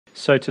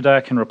So today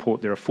I can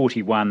report there are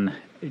 41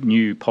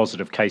 new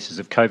positive cases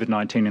of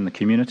COVID-19 in the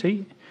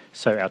community.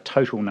 So our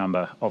total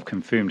number of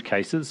confirmed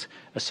cases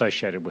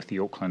associated with the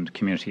Auckland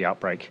community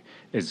outbreak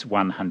is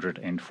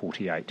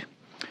 148.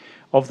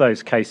 Of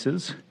those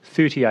cases,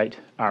 38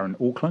 are in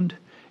Auckland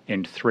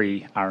and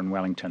 3 are in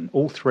Wellington.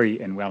 All 3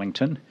 in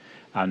Wellington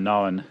are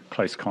known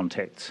close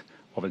contacts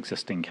of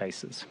existing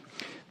cases.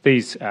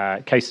 These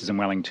cases in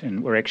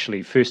Wellington were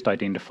actually first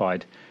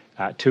identified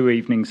 2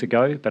 evenings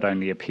ago, but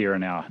only appear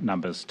in our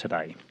numbers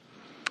today.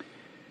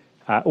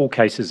 All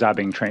cases are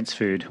being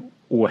transferred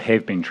or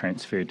have been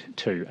transferred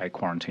to a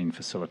quarantine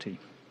facility.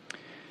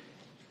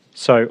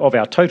 So of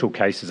our total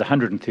cases,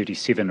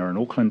 137 are in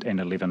Auckland and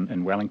 11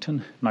 in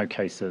Wellington. No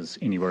cases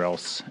anywhere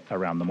else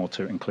around the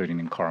motu, including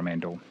in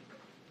Coromandel.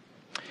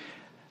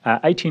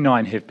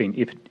 89 have been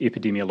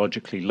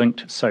epidemiologically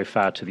linked so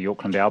far to the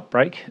Auckland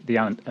outbreak. The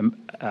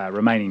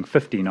remaining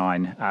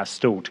 59 are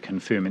still to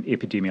confirm an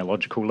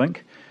epidemiological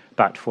link,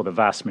 but for the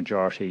vast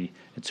majority,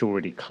 it's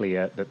already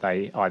clear that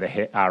they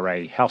either are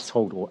a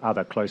household or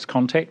other close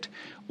contact,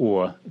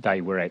 or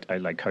they were at a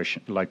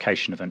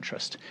location of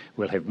interest.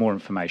 We'll have more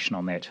information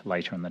on that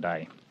later in the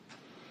day.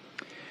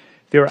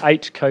 There are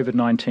 8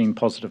 COVID-19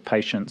 positive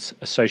patients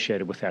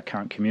associated with our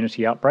current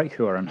community outbreak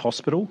who are in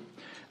hospital.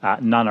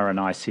 None are in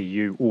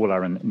ICU, all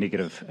are in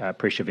negative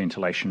pressure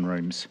ventilation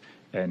rooms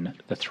in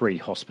the 3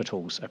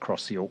 hospitals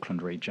across the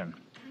Auckland region.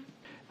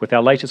 With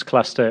our latest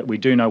cluster, we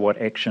do know what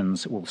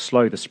actions will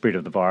slow the spread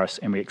of the virus,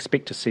 and we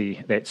expect to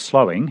see that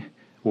slowing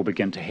will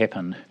begin to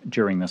happen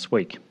during this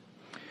week.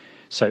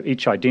 So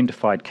each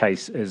identified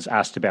case is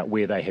asked about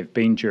where they have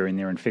been during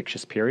their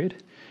infectious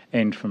period,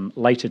 and from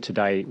later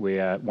today we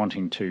are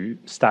wanting to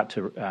start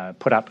to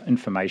put up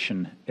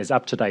information as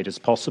up to date as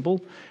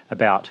possible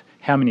about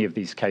how many of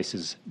these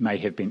cases may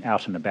have been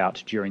out and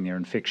about during their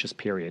infectious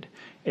period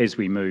as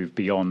we move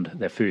beyond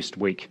the first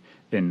week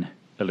in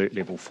Alert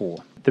Level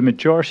 4. The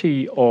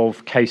majority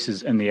of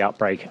cases in the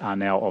outbreak are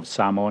now of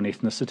Samoan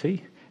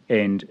ethnicity,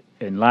 and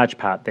in large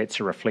part that's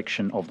a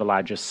reflection of the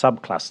largest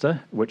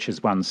subcluster, which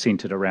is one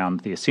centred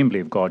around the Assembly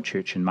of God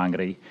Church in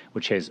Mangere,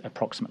 which has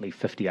approximately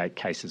 58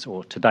 cases,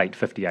 or to date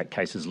 58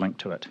 cases linked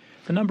to it.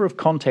 The number of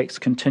contacts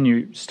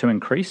continues to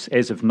increase.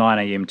 As of 9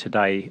 a.m.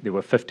 today, there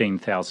were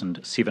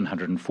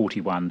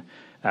 15,741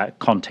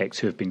 contacts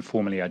who have been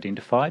formally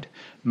identified.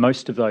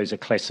 Most of those are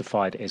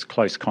classified as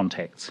close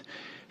contacts.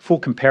 For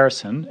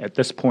comparison, at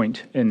this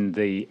point in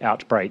the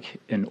outbreak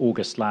in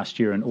August last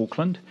year in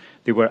Auckland,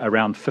 there were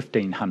around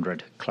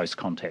 1,500 close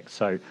contacts,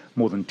 so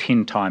more than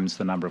 10 times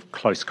the number of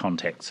close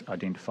contacts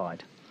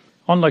identified.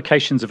 On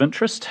locations of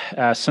interest,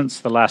 since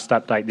the last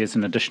update, there's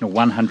an additional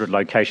 100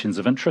 locations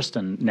of interest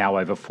and now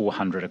over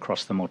 400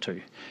 across the motu.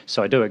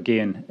 So I do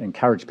again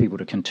encourage people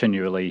to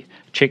continually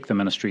check the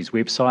Ministry's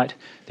website.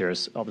 There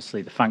is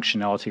obviously the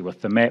functionality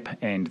with the map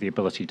and the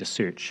ability to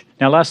search.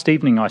 Now, last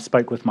evening I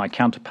spoke with my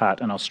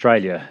counterpart in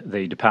Australia,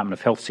 the Department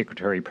of Health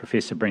Secretary,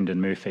 Professor Brendan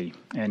Murphy,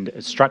 and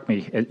it struck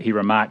me, he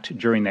remarked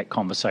during that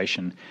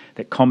conversation,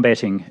 that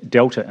combating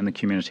Delta in the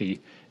community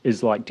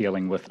is like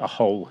dealing with a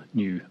whole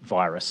new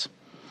virus.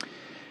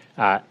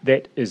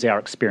 That is our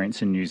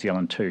experience in New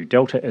Zealand too.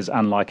 Delta is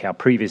unlike our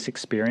previous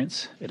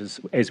experience. It is,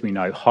 as we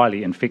know,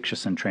 highly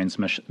infectious and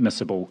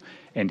transmissible,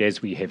 and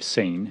as we have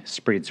seen,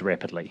 spreads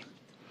rapidly.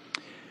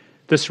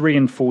 This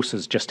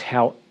reinforces just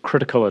how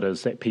critical it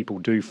is that people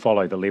do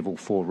follow the Level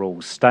 4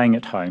 rules, staying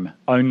at home,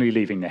 only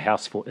leaving the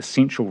house for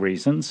essential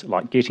reasons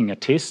like getting a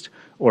test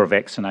or a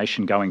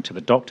vaccination, going to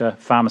the doctor,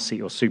 pharmacy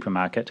or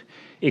supermarket,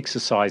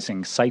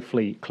 exercising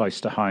safely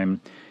close to home,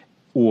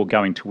 or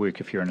going to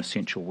work if you're an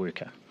essential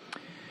worker.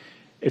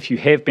 If you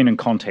have been in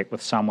contact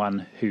with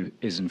someone who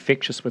is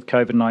infectious with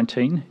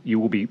COVID-19,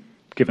 you will be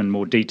given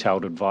more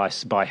detailed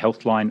advice by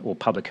Healthline or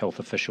public health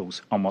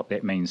officials on what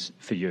that means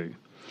for you.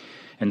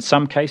 In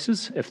some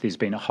cases, if there's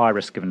been a high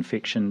risk of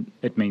infection,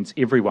 it means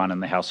everyone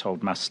in the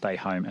household must stay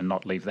home and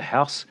not leave the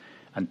house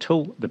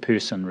until the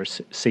person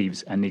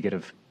receives a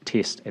negative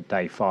test at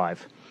day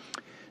 5.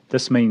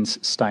 This means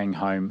staying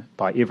home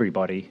by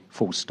everybody,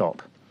 full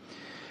stop.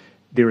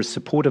 There is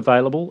support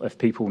available if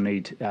people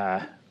need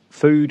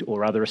food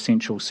or other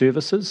essential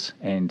services,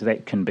 and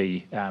that can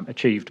be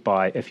achieved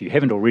by, if you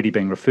haven't already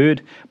been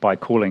referred, by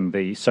calling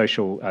the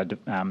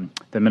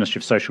Ministry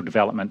of Social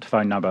Development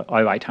phone number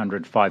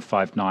 0800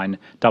 559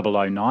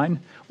 009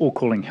 or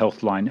calling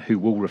Healthline, who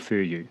will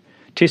refer you.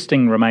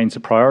 Testing remains a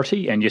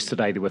priority, and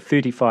yesterday there were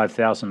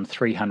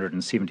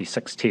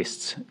 35,376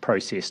 tests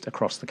processed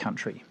across the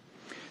country.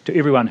 To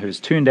everyone who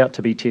has turned out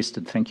to be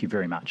tested, thank you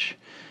very much.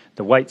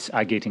 The waits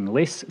are getting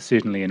less,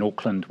 certainly in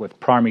Auckland, with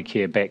primary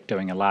care back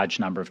doing a large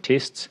number of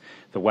tests.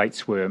 The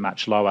waits were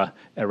much lower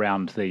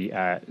around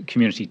the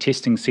community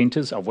testing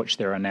centres, of which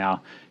there are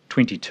now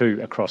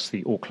 22 across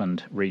the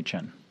Auckland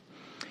region.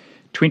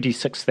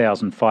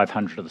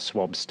 26,500 of the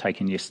swabs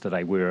taken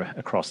yesterday were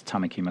across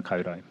Tamaki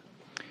Makaurau.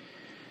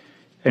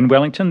 In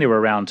Wellington, there were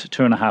around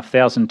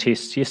 2,500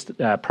 tests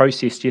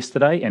processed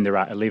yesterday, and there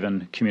are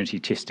 11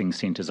 community testing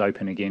centres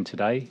open again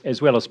today,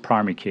 as well as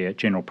primary care,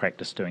 general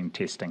practice doing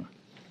testing.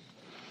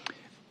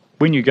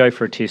 When you go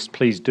for a test,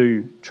 please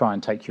do try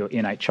and take your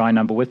NHI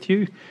number with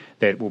you.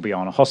 That will be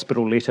on a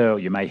hospital letter, or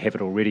you may have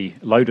it already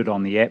loaded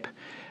on the app.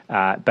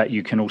 But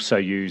you can also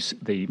use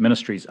the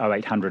Ministry's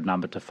 0800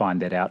 number to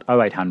find that out,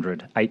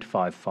 0800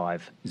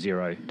 855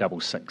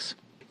 066.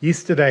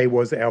 Yesterday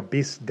was our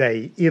best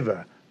day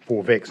ever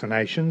for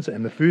vaccinations,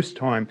 and the first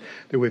time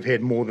that we've had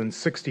more than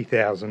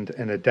 60,000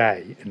 in a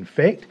day. In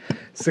fact,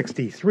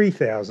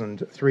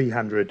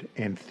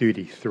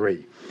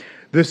 63,333.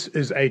 This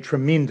is a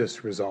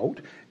tremendous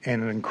result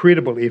and an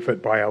incredible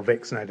effort by our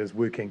vaccinators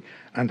working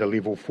under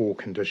level 4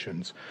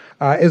 conditions.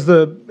 As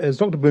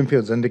Dr.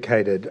 Bloomfield's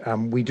indicated,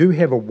 we do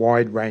have a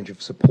wide range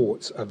of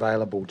supports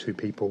available to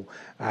people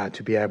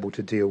to be able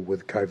to deal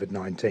with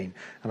COVID-19,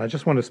 and I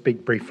just want to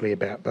speak briefly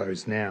about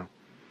those now.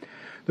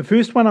 The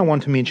first one I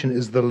want to mention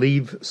is the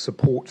Leave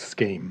Support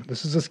Scheme.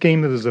 This is a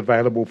scheme that is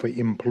available for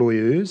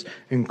employers,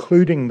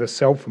 including the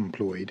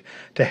self-employed,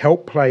 to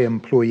help pay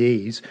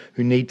employees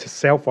who need to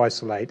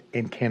self-isolate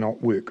and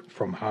cannot work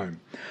from home.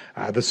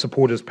 The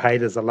support is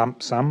paid as a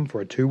lump sum for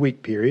a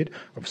 2-week period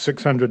of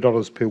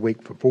 $600 per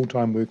week for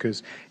full-time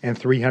workers and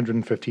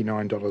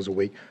 $359 a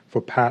week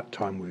for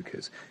part-time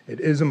workers. It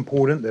is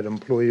important that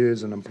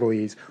employers and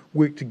employees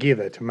work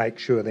together to make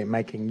sure they're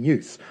making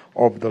use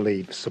of the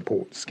Leave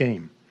Support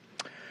Scheme.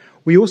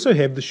 We also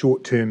have the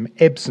short-term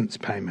absence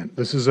payment.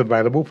 This is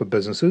available for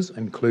businesses,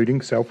 including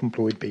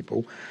self-employed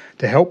people,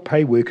 to help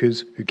pay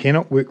workers who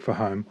cannot work from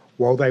home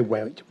while they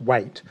wait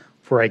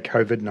for a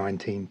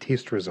COVID-19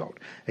 test result.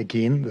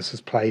 Again, this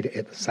is paid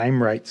at the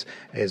same rates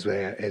as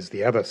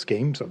the other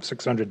schemes of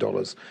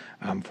 $600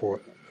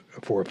 for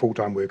a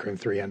full-time worker and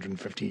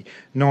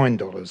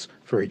 $359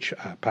 for each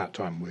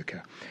part-time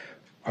worker.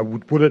 I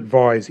would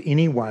advise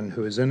anyone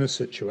who is in a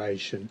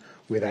situation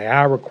where they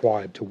are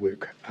required to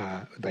work,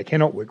 they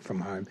cannot work from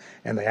home,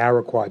 and they are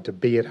required to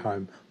be at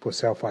home for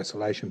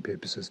self-isolation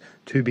purposes,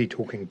 to be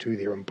talking to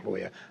their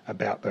employer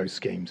about those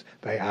schemes.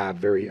 They are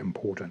very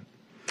important.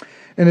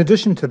 In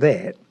addition to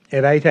that,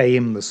 at 8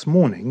 a.m. this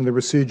morning, the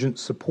Resurgence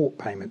Support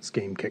Payment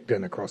Scheme kicked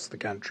in across the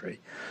country.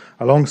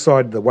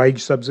 Alongside the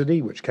wage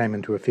subsidy, which came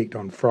into effect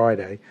on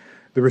Friday,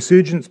 the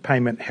Resurgence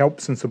payment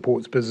helps and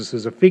supports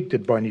businesses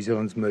affected by New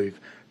Zealand's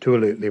move to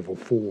Alert Level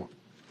 4.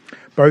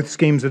 Both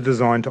schemes are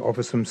designed to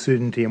offer some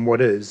certainty in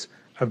what is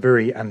a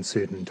very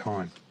uncertain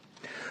time.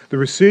 The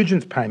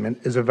Resurgence payment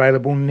is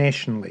available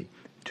nationally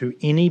to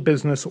any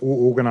business or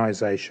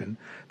organisation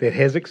that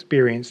has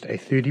experienced a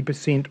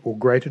 30% or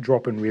greater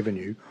drop in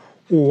revenue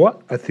or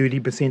a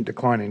 30%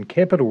 decline in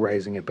capital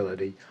raising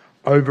ability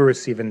over a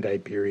 7-day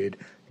period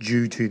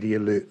due to the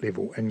alert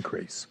level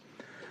increase.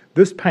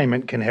 This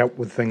payment can help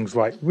with things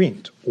like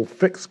rent or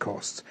fixed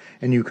costs,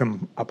 and you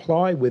can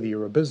apply whether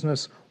you're a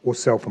business or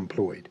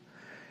self-employed.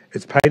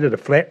 It's paid at a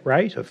flat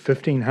rate of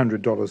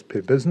 $1,500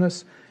 per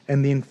business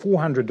and then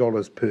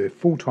 $400 per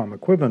full-time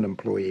equivalent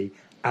employee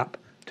up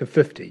to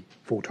 50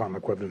 full-time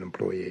equivalent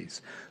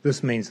employees.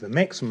 This means the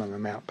maximum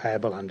amount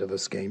payable under the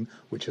scheme,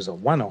 which is a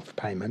one-off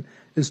payment,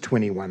 is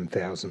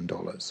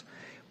 $21,000.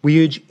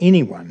 We urge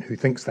anyone who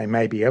thinks they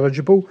may be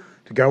eligible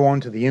to go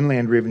on to the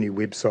Inland Revenue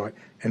website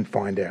and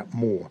find out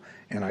more.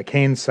 And I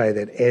can say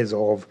that as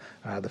of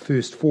the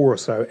first 4 or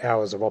so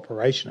hours of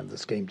operation of the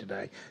scheme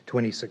today,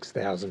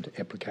 26,000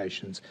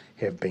 applications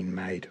have been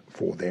made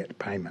for that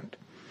payment.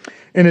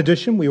 In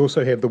addition, we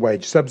also have the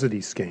wage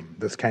subsidy scheme.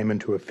 This came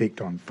into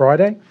effect on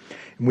Friday,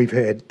 and we've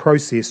had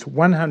processed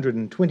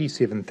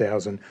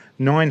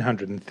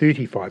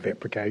 127,935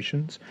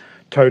 applications,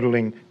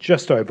 totalling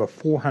just over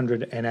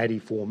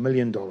 $484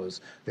 million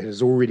that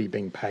has already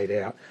been paid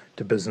out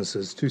to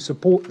businesses to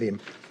support them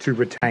to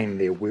retain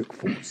their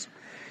workforce.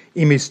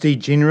 MSD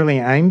generally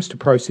aims to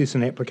process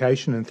an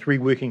application in 3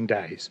 working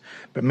days,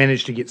 but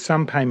managed to get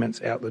some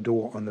payments out the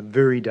door on the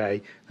very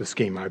day the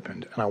scheme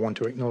opened. And I want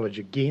to acknowledge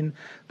again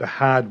the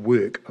hard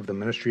work of the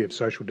Ministry of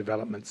Social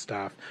Development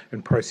staff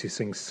in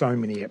processing so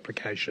many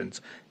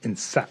applications in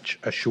such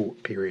a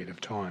short period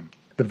of time.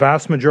 The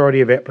vast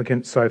majority of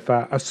applicants so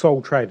far are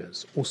sole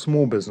traders or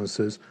small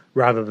businesses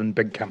rather than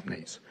big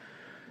companies.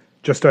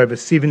 Just over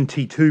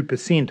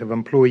 72% of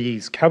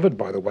employees covered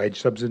by the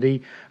wage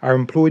subsidy are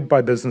employed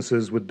by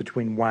businesses with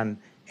between 1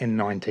 and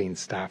 19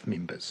 staff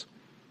members.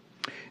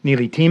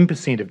 Nearly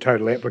 10% of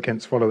total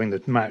applicants following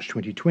the March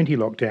 2020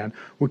 lockdown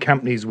were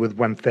companies with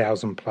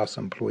 1,000 plus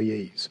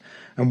employees.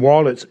 And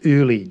while it's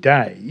early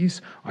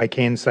days, I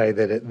can say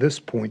that at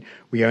this point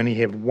we only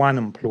have one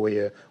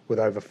employer with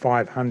over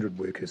 500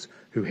 workers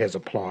who has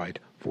applied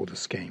for the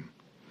scheme.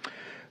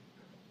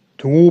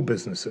 To all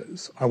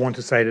businesses, I want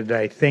to say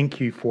today, thank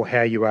you for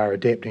how you are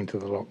adapting to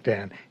the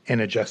lockdown and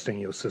adjusting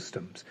your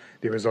systems.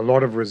 There is a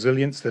lot of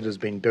resilience that has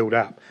been built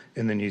up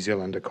in the New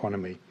Zealand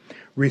economy.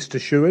 Rest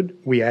assured,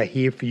 we are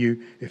here for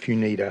you if you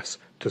need us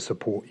to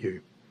support you.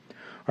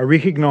 I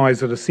recognise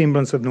that a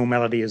semblance of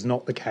normality is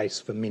not the case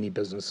for many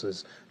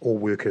businesses or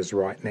workers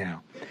right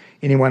now.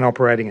 Anyone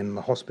operating in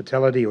the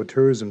hospitality or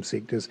tourism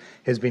sectors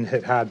has been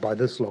hit hard by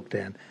this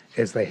lockdown,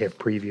 as they have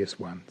previous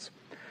ones.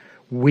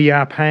 We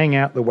are paying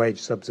out the wage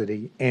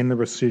subsidy and the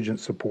resurgent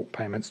support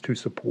payments to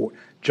support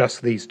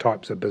just these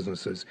types of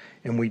businesses,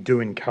 and we do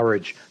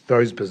encourage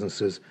those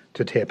businesses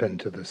to tap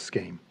into this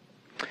scheme.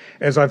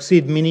 As I've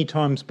said many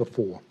times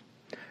before,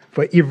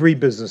 for every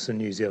business in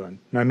New Zealand,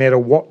 no matter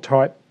what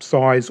type,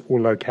 size or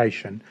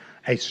location,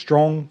 a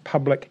strong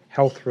public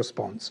health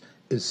response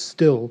is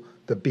still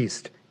the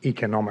best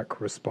economic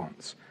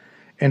response.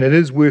 And it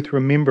is worth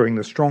remembering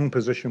the strong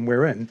position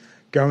we're in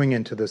going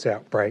into this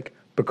outbreak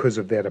because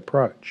of that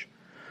approach.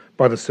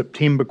 By the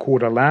September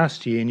quarter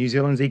last year, New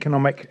Zealand's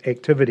economic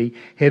activity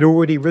had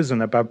already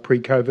risen above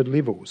pre-COVID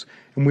levels,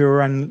 and we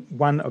were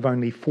one of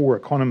only 4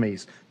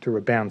 economies to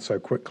rebound so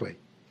quickly.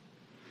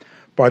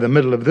 By the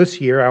middle of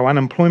this year, our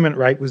unemployment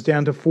rate was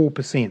down to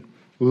 4%,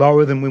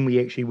 lower than when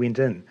we actually went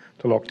in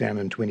to lockdown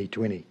in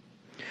 2020.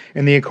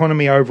 And the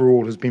economy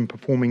overall has been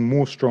performing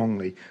more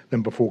strongly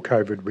than before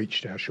COVID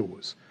reached our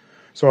shores.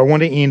 So I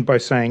want to end by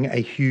saying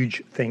a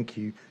huge thank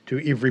you to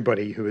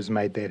everybody who has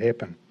made that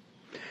happen.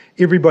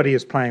 Everybody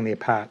is playing their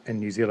part in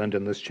New Zealand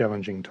in this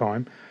challenging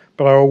time,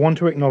 but I want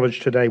to acknowledge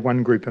today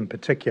one group in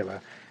particular,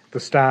 the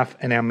staff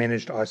in our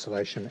managed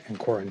isolation and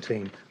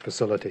quarantine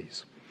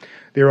facilities.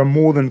 There are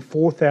more than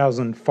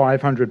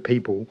 4,500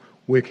 people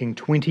working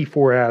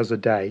 24 hours a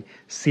day,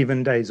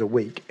 7 days a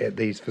week at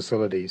these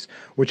facilities,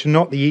 which are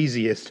not the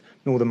easiest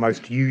nor the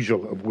most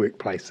usual of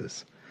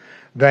workplaces.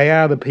 They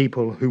are the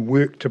people who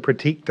work to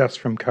protect us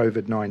from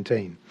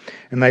Covid-19,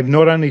 and they've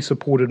not only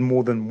supported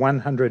more than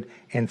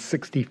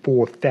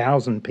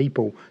 164,000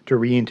 people to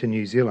re-enter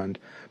New Zealand,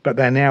 but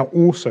they're now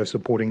also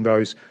supporting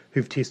those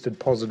who've tested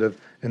positive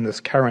in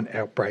this current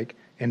outbreak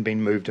and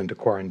been moved into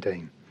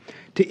quarantine.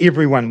 To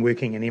everyone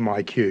working in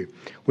MIQ,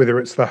 whether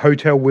it's the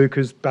hotel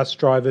workers, bus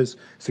drivers,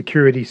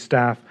 security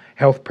staff,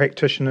 health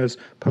practitioners,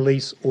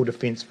 police or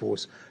Defence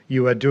Force,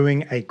 you are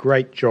doing a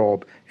great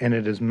job and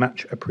it is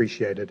much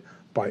appreciated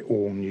by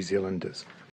all New Zealanders.